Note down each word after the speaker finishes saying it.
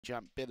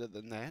Jumped better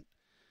than that.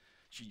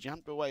 She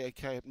jumped away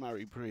okay at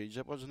Murray Bridge.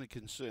 That wasn't a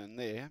concern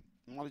there.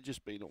 It might have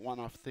just been a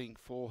one-off thing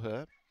for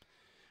her.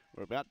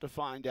 We're about to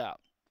find out.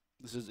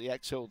 This is the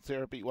Axel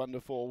Therapy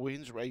 1-4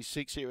 wins. Race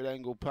 6 here at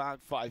Angle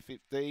Park,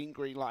 5:15.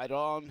 Green light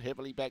on.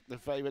 Heavily back the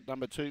favourite,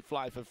 number 2,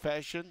 Fly for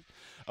Fashion.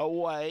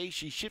 Away.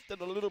 She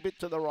shifted a little bit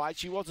to the right.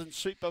 She wasn't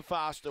super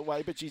fast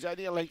away, but she's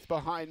only a length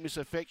behind Miss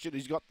Affection,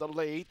 who's got the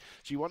lead.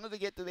 She wanted to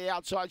get to the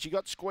outside. She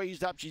got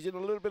squeezed up. She's in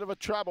a little bit of a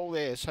trouble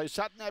there. So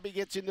Sutton Abbey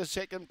gets into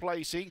second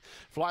placing.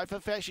 Fly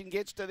for Fashion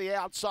gets to the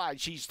outside.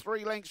 She's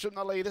 3 lengths from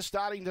the leader,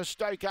 starting to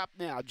stoke up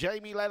now.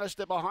 Jamie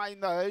Lannister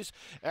behind those.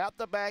 Out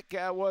the back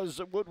was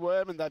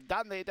Woodworm, and they've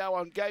done their dough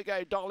on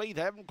Go-Go Dolly.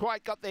 They haven't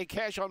quite got their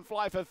cash on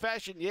Fly for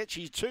Fashion yet.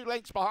 She's 2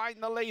 lengths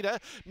behind the leader.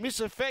 Miss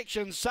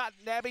Affection,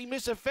 Sutton Abbey.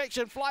 Miss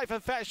Affection, Fly for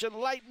Fashion.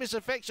 Late Miss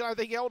Affection, I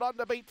think, held on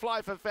to beat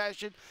Fly for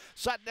Fashion.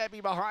 Sutton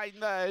Abbey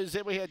behind those.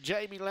 Then we had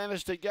Jamie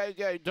Lannister,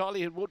 Go-Go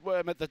Dolly, and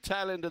Woodworm at the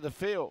tail end of the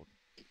field.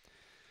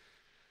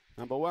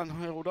 Number 1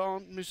 held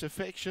on, Miss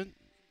Affection.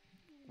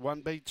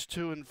 1 beats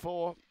 2 and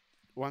 4.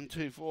 1,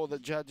 2, 4, the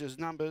judges'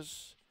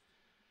 numbers.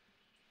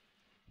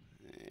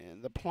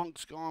 And the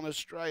plonk's gone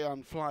astray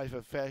on Fly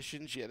for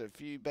Fashion. She had a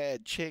few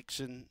bad checks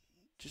and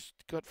just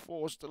got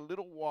forced a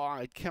little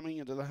wide coming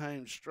into the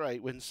home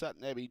straight when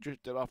Sutton Abbey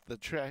drifted off the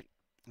track.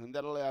 And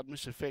that allowed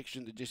Miss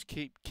Affection to just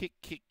keep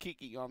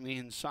kicking on the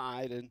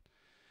inside. And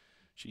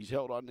she's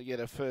held on to get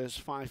her first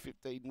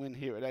 5:15 win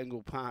here at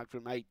Angle Park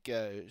from 8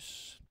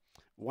 goes.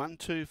 1,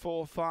 2,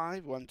 4,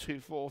 5. 1, 2,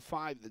 4,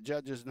 5, the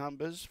judges'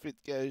 numbers.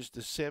 5th goes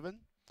to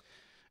 7.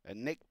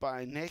 And neck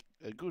by neck,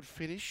 a good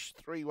finish.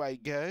 3-way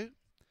go.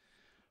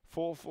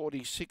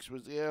 4:46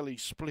 was the early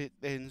split,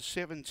 then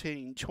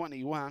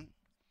 17:21.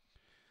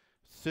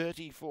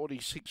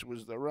 30:46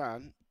 was the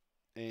run,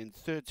 and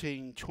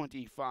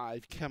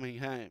 13:25 coming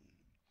home.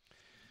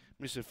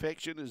 Miss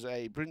Affection is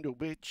a brindle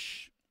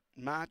bitch.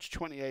 March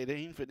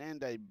 2018,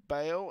 Fernando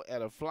Bale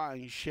out of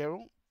Flying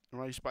Cheryl,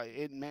 raced by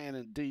Ed Mann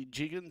and D.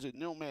 Jiggins, and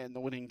Nilman, the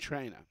winning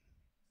trainer.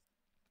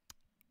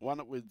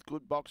 Won it with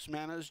good box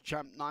manners,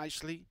 jumped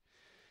nicely,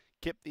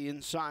 kept the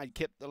inside,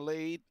 kept the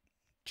lead.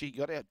 She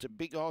got out to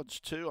big odds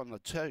too on the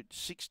tote,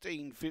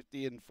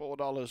 $16.50 and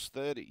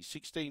 $4.30.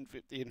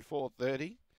 $16.50 and $4.30.